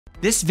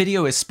This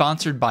video is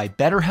sponsored by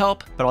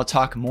BetterHelp, but I'll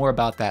talk more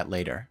about that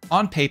later.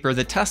 On paper,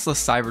 the Tesla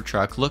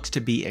Cybertruck looks to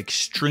be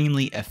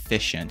extremely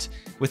efficient,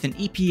 with an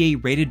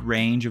EPA rated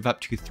range of up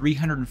to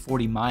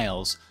 340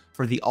 miles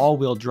for the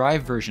all-wheel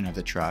drive version of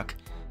the truck.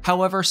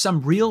 However,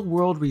 some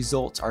real-world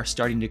results are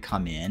starting to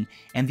come in,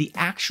 and the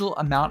actual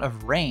amount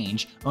of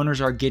range owners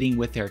are getting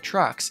with their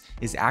trucks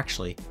is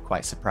actually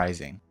quite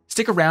surprising.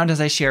 Stick around as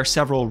I share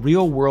several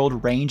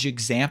real-world range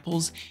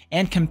examples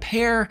and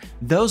compare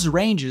those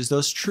ranges,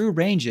 those true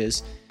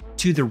ranges,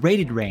 to the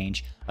rated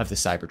range of the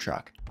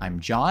Cybertruck. I'm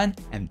John,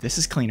 and this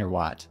is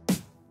Cleanerwatt.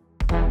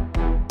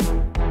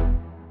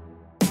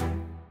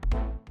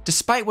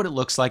 Despite what it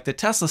looks like, the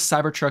Tesla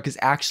Cybertruck is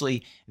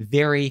actually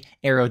very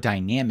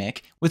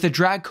aerodynamic, with a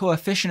drag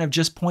coefficient of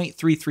just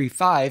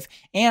 0.335,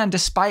 and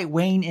despite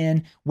weighing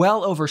in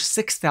well over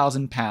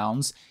 6,000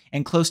 pounds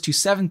and close to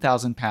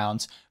 7,000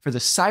 pounds for the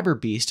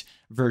Cyberbeast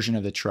version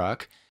of the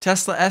truck,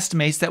 Tesla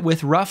estimates that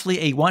with roughly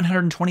a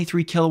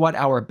 123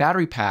 kilowatt-hour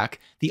battery pack,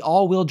 the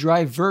all-wheel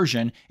drive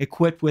version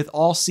equipped with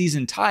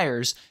all-season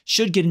tires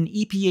should get an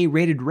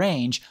EPA-rated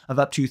range of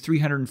up to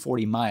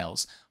 340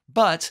 miles.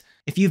 But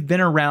if you've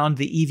been around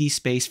the EV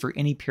space for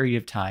any period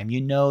of time,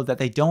 you know that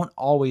they don't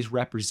always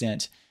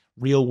represent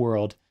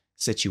real-world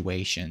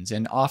situations,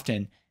 and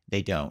often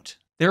they don't.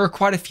 There are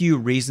quite a few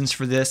reasons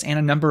for this and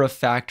a number of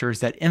factors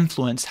that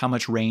influence how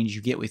much range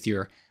you get with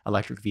your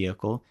electric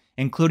vehicle,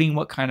 including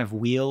what kind of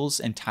wheels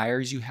and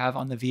tires you have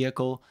on the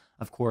vehicle.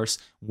 Of course,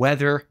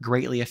 weather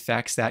greatly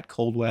affects that: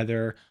 cold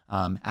weather,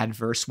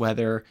 adverse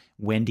weather,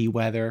 windy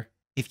weather.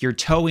 If you're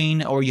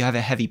towing or you have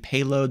a heavy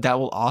payload, that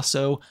will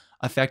also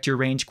affect your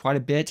range quite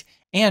a bit.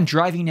 And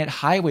driving at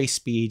highway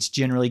speeds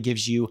generally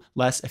gives you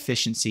less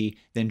efficiency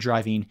than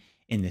driving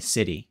in the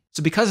city.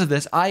 So because of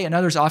this, I and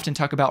others often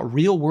talk about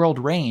real-world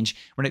range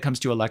when it comes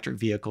to electric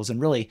vehicles, and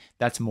really,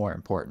 that's more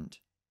important.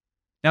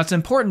 Now, it's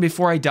important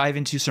before I dive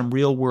into some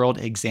real-world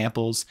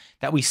examples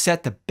that we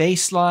set the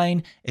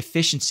baseline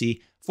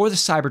efficiency for the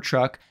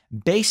Cybertruck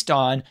based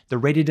on the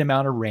rated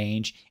amount of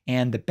range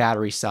and the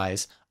battery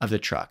size of the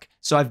truck.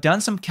 So I've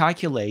done some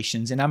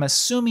calculations, and I'm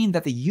assuming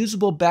that the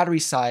usable battery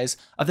size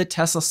of the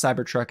Tesla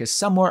Cybertruck is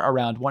somewhere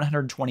around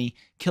 120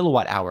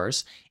 kilowatt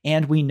hours.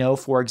 And we know,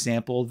 for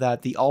example,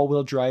 that the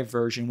all-wheel drive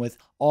version with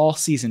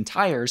all-season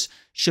tires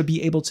should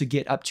be able to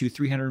get up to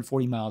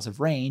 340 miles of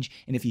range.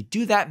 And if you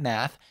do that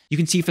math, you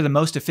can see for the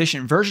most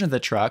efficient version of the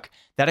truck,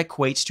 that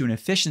equates to an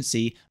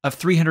efficiency of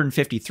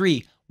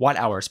 353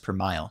 watt-hours per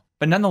mile.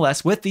 But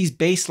nonetheless, with these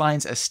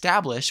baselines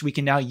established, we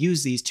can now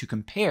use these to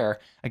compare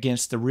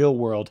against the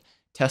real-world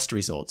test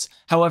results.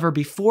 However,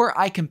 before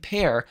I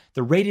compare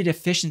the rated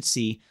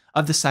efficiency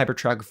of the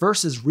Cybertruck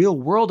versus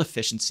real-world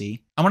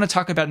efficiency, I want to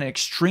talk about an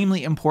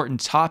extremely important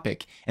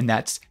topic, and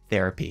that's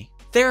therapy.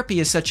 Therapy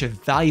is such a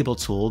valuable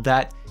tool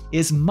that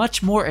is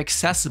much more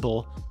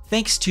accessible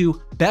thanks to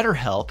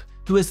BetterHelp,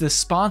 who is the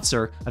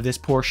sponsor of this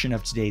portion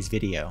of today's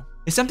video.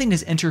 If something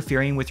is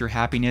interfering with your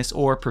happiness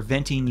or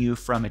preventing you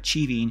from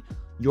achieving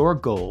your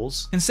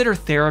goals, consider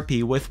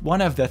therapy with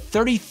one of the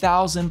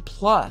 30,000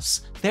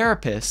 plus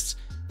therapists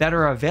that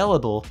are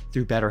available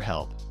through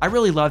BetterHelp. I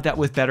really love that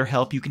with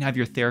BetterHelp, you can have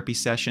your therapy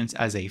sessions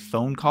as a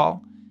phone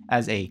call,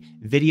 as a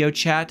video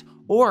chat,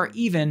 or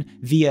even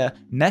via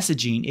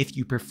messaging if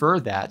you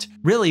prefer that.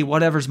 Really,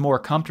 whatever's more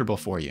comfortable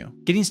for you.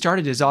 Getting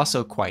started is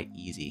also quite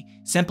easy.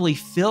 Simply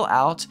fill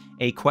out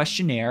a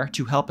questionnaire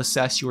to help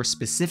assess your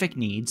specific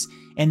needs,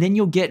 and then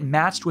you'll get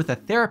matched with a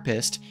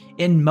therapist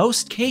in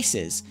most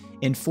cases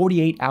in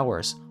 48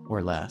 hours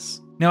or less.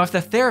 Now, if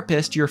the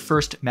therapist you're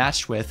first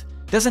matched with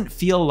doesn't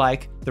feel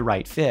like the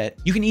right fit,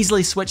 you can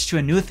easily switch to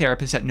a new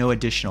therapist at no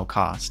additional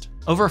cost.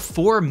 Over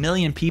 4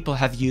 million people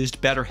have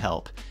used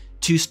BetterHelp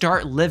to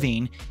start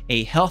living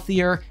a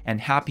healthier and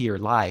happier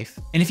life.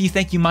 And if you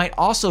think you might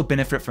also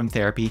benefit from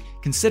therapy,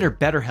 consider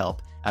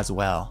BetterHelp as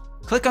well.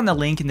 Click on the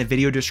link in the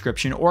video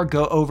description or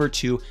go over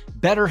to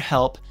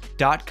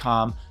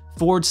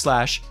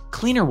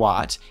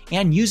betterhelp.com/Cleanerwatt,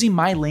 and using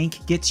my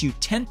link gets you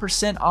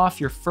 10% off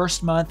your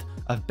first month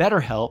of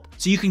BetterHelp,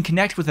 so you can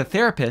connect with a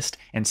therapist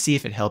and see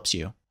if it helps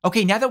you.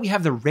 Okay, now that we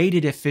have the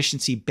rated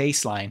efficiency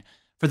baseline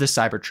for the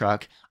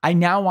Cybertruck, I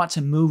now want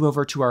to move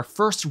over to our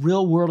first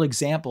real-world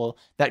example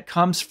that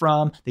comes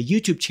from the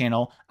YouTube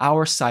channel,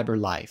 Our Cyber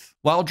Life.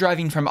 While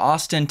driving from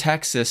Austin,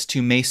 Texas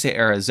to Mesa,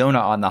 Arizona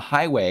on the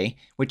highway,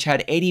 which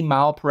had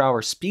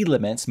 80-mile-per-hour speed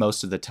limits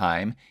most of the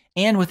time,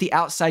 and with the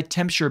outside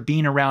temperature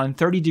being around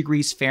 30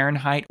 degrees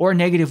Fahrenheit or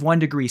 -1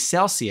 degree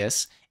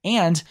Celsius,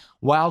 and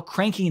while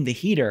cranking the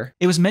heater,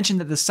 it was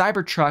mentioned that the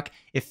Cybertruck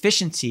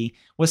efficiency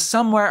was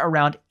somewhere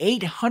around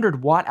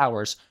 800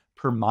 watt-hours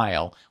per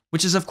mile,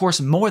 which is of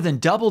course more than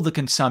double the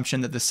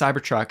consumption that the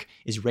Cybertruck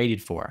is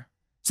rated for.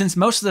 Since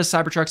most of the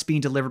Cybertrucks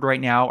being delivered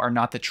right now are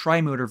not the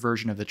tri-motor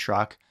version of the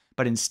truck,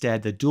 but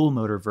instead the dual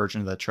motor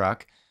version of the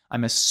truck,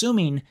 I'm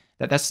assuming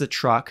that that's the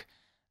truck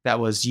that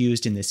was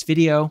used in this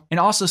video. And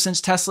also, since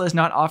Tesla is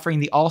not offering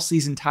the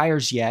all-season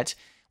tires yet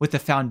with the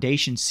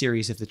Foundation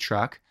series of the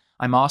truck,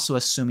 I'm also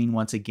assuming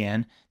once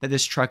again that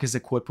this truck is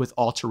equipped with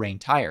all-terrain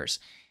tires.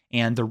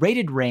 And the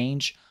rated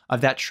range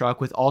of that truck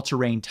with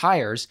all-terrain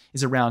tires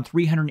is around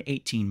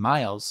 318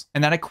 miles,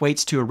 and that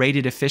equates to a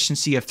rated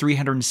efficiency of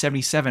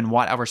 377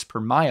 watt-hours per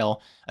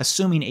mile,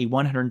 assuming a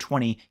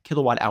 120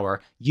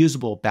 kilowatt-hour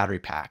usable battery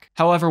pack.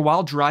 However,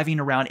 while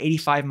driving around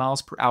 85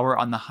 miles per hour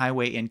on the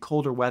highway in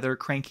colder weather,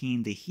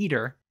 cranking the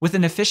heater, with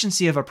an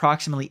efficiency of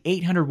approximately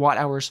 800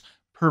 watt-hours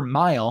per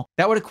mile,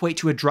 that would equate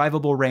to a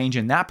drivable range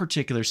in that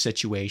particular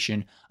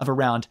situation of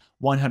around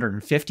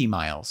 150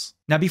 miles.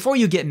 Now, before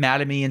you get mad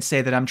at me and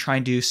say that I'm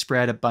trying to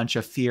spread a bunch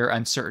of fear,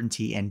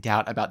 uncertainty, and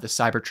doubt about the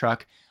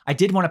Cybertruck, I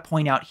did want to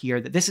point out here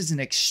that this is an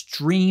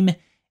extreme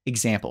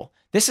example.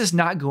 This is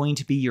not going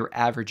to be your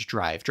average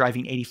drive,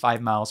 driving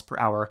 85 miles per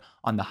hour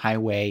on the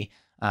highway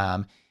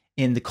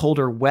in the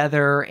colder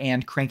weather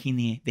and cranking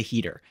the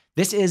heater.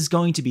 This is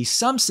going to be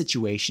some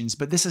situations,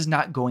 but this is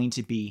not going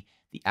to be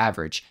the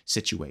average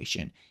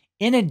situation.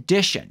 In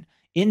addition,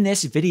 in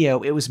this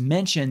video, it was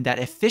mentioned that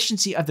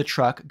efficiency of the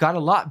truck got a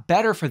lot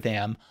better for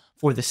them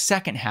for the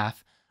second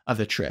half of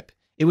the trip.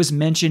 It was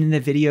mentioned in the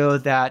video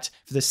that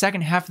for the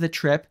second half of the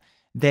trip,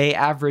 they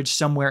averaged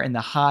somewhere in the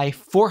high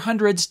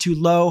 400s to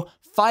low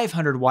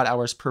 500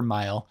 watt-hours per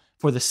mile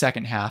for the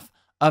second half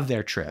of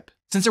their trip.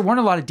 Since there weren't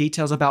a lot of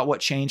details about what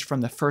changed from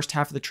the first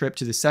half of the trip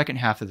to the second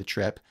half of the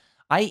trip,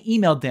 I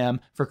emailed them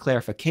for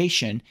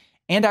clarification,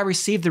 and I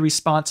received the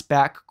response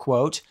back,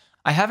 quote,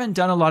 "I haven't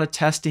done a lot of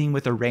testing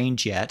with the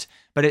range yet,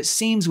 but it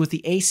seems with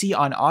the AC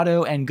on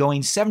auto and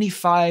going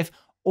 75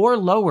 or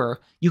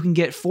lower, you can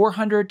get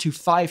 400 to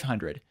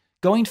 500.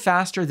 Going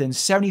faster than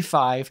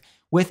 75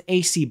 with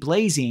AC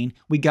blazing,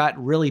 we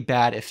got really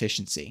bad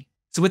efficiency."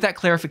 So with that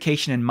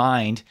clarification in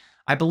mind,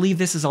 I believe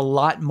this is a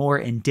lot more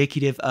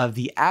indicative of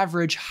the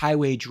average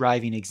highway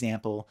driving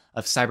example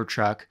of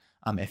Cybertruck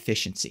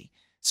efficiency.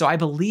 So I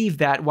believe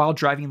that while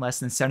driving less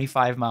than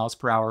 75 miles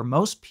per hour,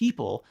 most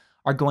people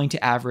are going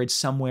to average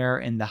somewhere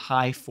in the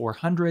high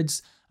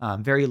 400s,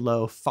 very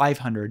low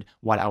 500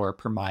 watt-hour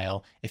per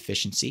mile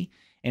efficiency.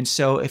 And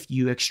so if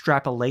you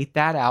extrapolate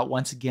that out,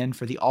 once again,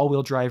 for the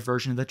all-wheel drive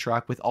version of the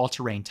truck with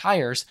all-terrain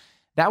tires,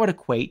 that would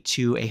equate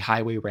to a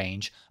highway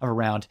range of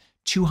around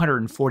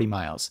 240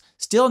 miles.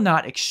 Still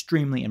not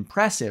extremely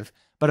impressive,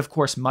 but of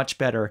course much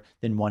better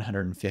than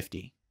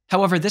 150.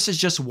 However, this is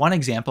just one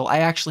example. I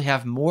actually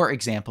have more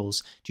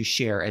examples to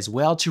share as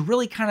well to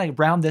really kind of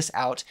round this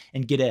out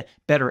and get a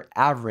better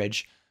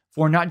average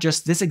for not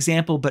just this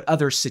example, but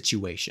other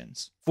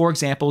situations. For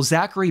example,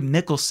 Zachary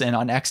Mickelson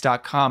on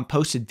X.com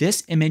posted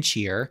this image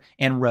here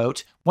and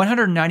wrote,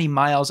 190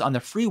 miles on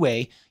the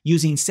freeway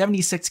using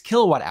 76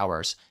 kilowatt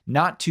hours,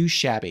 not too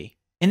shabby.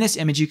 In this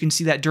image, you can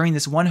see that during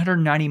this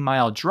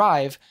 190-mile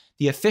drive,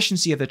 the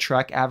efficiency of the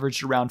truck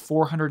averaged around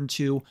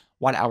 402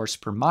 watt-hours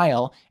per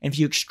mile. And if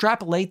you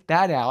extrapolate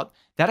that out,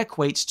 that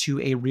equates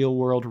to a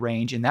real-world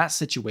range in that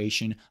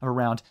situation of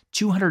around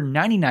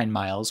 299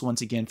 miles,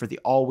 once again, for the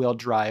all-wheel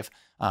drive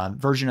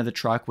version of the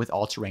truck with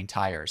all-terrain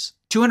tires.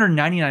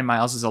 299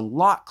 miles is a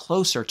lot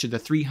closer to the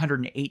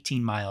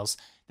 318 miles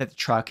that the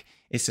truck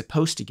is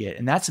supposed to get,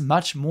 and that's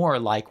much more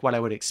like what I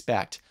would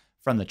expect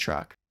from the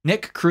truck.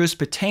 Nick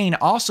Cruz-Patain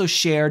also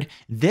shared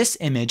this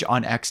image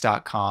on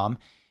X.com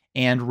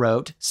and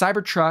wrote,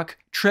 Cybertruck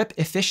trip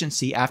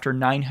efficiency after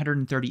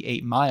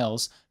 938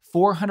 miles,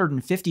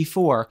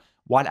 454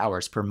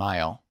 watt-hours per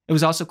mile. It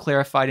was also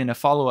clarified in a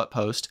follow-up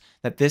post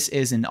that this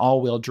is an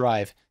all-wheel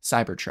drive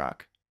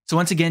Cybertruck. So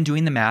once again,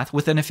 doing the math,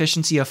 with an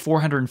efficiency of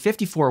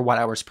 454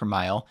 watt-hours per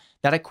mile,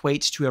 that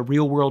equates to a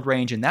real-world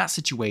range in that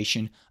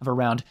situation of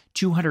around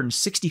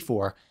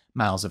 264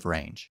 miles of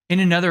range.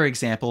 In another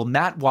example,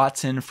 Matt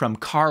Watson from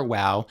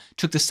CarWow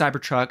took the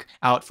Cybertruck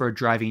out for a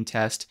driving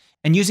test,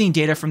 and using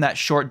data from that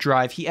short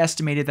drive, he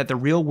estimated that the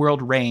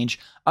real-world range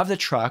of the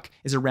truck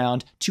is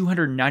around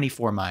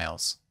 294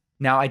 miles.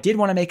 Now, I did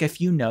want to make a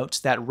few notes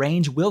that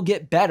range will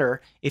get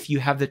better if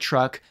you have the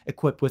truck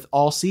equipped with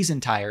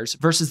all-season tires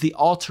versus the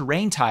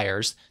all-terrain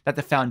tires that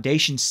the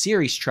Foundation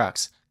Series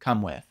trucks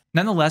come with.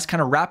 Nonetheless,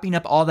 kind of wrapping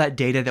up all that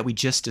data that we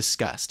just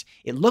discussed,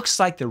 it looks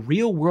like the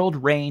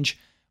real-world range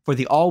for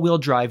the all-wheel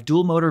drive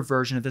dual-motor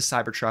version of the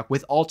Cybertruck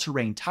with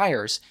all-terrain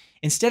tires,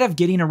 instead of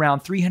getting around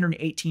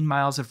 318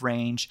 miles of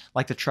range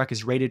like the truck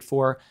is rated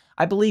for,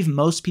 I believe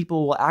most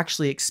people will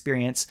actually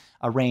experience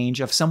a range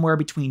of somewhere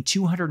between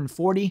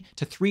 240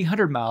 to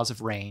 300 miles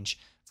of range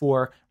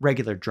for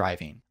regular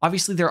driving.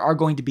 Obviously, there are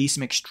going to be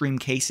some extreme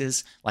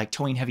cases like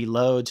towing heavy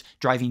loads,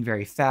 driving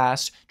very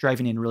fast,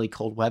 driving in really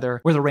cold weather,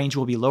 where the range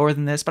will be lower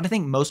than this, but I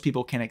think most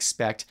people can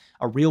expect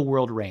a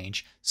real-world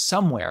range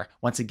somewhere,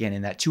 once again,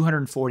 in that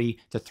 240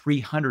 to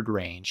 300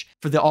 range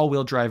for the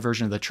all-wheel drive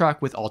version of the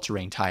truck with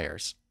all-terrain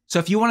tires. So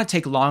if you want to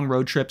take long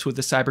road trips with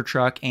the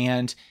Cybertruck,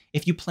 and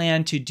if you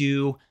plan to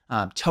do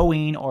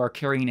towing or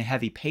carrying a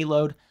heavy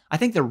payload, I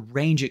think the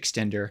range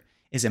extender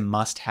is a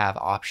must-have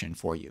option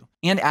for you.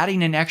 And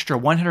adding an extra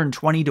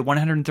 120 to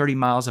 130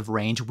 miles of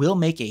range will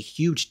make a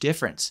huge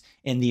difference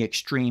in the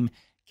extreme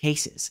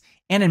cases.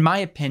 And in my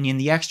opinion,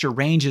 the extra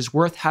range is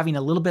worth having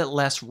a little bit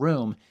less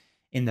room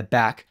in the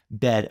back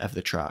bed of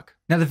the truck.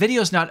 Now the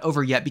video is not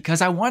over yet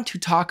because I want to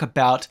talk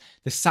about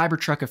the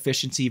Cybertruck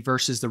efficiency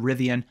versus the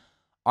Rivian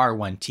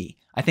R1T.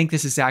 I think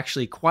this is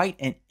actually quite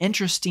an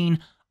interesting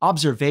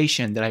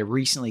observation that I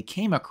recently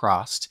came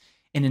across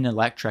in an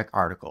Electrek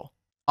article.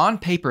 On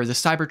paper, the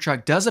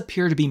Cybertruck does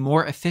appear to be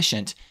more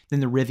efficient than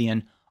the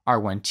Rivian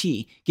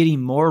R1T,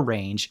 getting more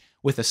range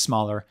with a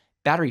smaller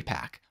battery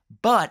pack.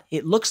 But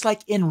it looks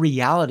like in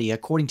reality,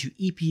 according to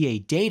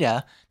EPA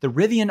data, the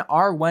Rivian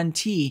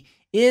R1T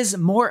is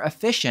more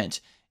efficient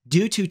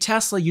due to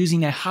Tesla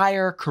using a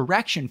higher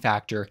correction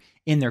factor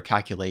in their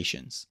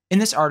calculations. In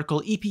this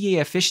article, EPA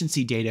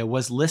efficiency data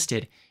was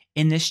listed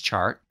in this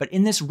chart, but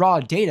in this raw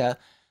data,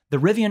 the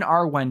Rivian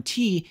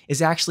R1T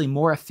is actually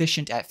more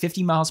efficient at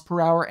 50 miles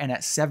per hour and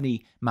at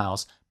 70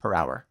 miles per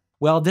hour.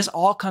 Well, this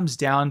all comes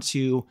down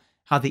to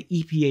how the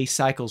EPA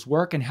cycles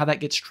work and how that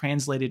gets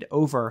translated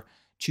over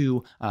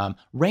to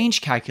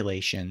range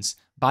calculations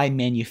by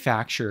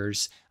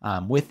manufacturers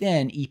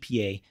within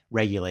EPA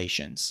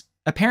regulations.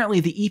 Apparently,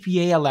 the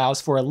EPA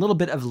allows for a little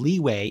bit of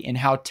leeway in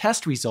how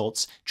test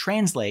results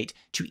translate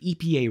to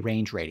EPA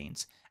range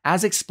ratings.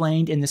 As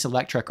explained in this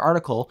Electrek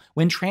article,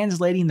 when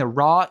translating the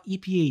raw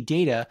EPA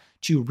data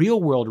to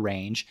real-world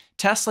range,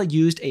 Tesla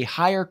used a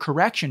higher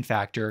correction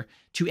factor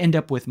to end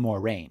up with more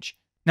range.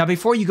 Now,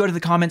 before you go to the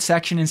comment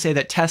section and say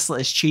that Tesla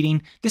is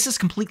cheating, this is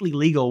completely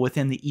legal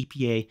within the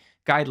EPA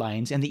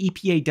guidelines, and the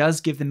EPA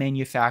does give the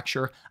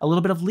manufacturer a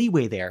little bit of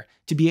leeway there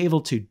to be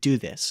able to do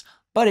this.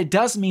 But it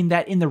does mean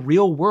that in the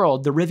real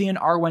world, the Rivian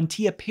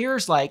R1T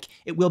appears like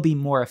it will be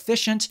more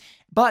efficient,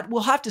 but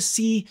we'll have to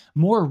see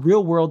more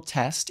real-world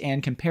tests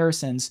and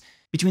comparisons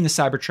between the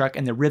Cybertruck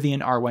and the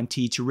Rivian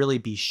R1T to really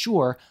be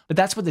sure, but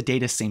that's what the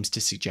data seems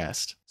to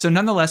suggest. So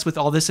nonetheless, with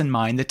all this in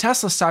mind, the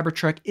Tesla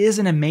Cybertruck is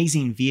an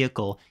amazing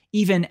vehicle,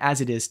 even as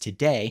it is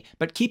today,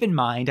 but keep in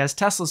mind, as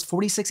Tesla's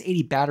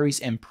 4680 batteries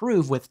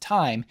improve with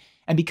time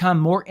and become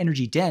more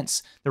energy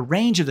dense, the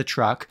range of the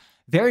truck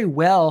very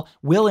well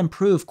will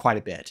improve quite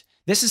a bit.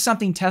 This is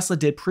something Tesla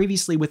did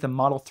previously with the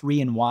Model 3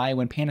 and Y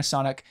when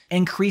Panasonic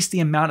increased the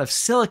amount of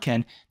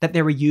silicon that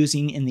they were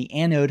using in the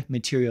anode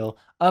material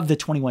of the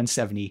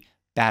 2170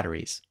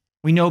 batteries.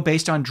 We know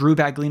based on Drew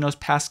Baglino's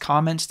past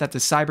comments that the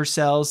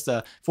Cybercells,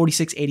 the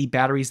 4680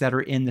 batteries that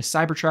are in the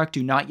Cybertruck,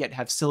 do not yet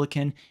have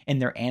silicon in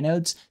their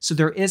anodes, so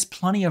there is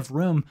plenty of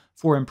room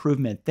for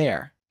improvement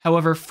there.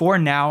 However, for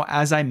now,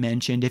 as I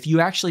mentioned, if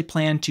you actually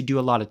plan to do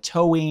a lot of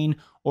towing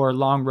or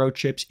long road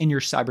trips in your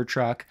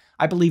Cybertruck,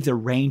 I believe the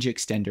range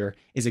extender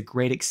is a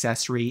great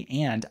accessory,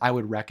 and I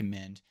would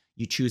recommend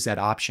you choose that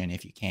option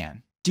if you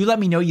can. Do let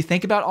me know what you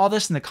think about all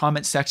this in the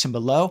comments section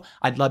below.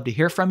 I'd love to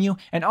hear from you.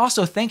 And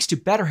also thanks to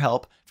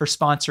BetterHelp for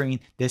sponsoring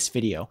this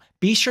video.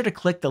 Be sure to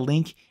click the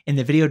link in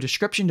the video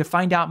description to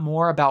find out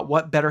more about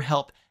what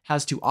BetterHelp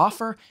has to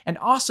offer. And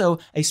also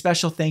a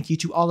special thank you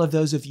to all of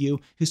those of you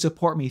who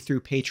support me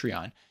through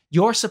Patreon.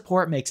 Your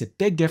support makes a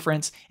big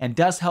difference and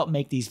does help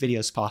make these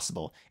videos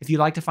possible. If you'd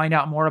like to find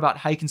out more about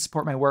how you can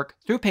support my work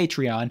through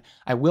Patreon,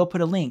 I will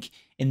put a link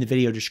in the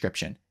video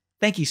description.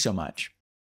 Thank you so much.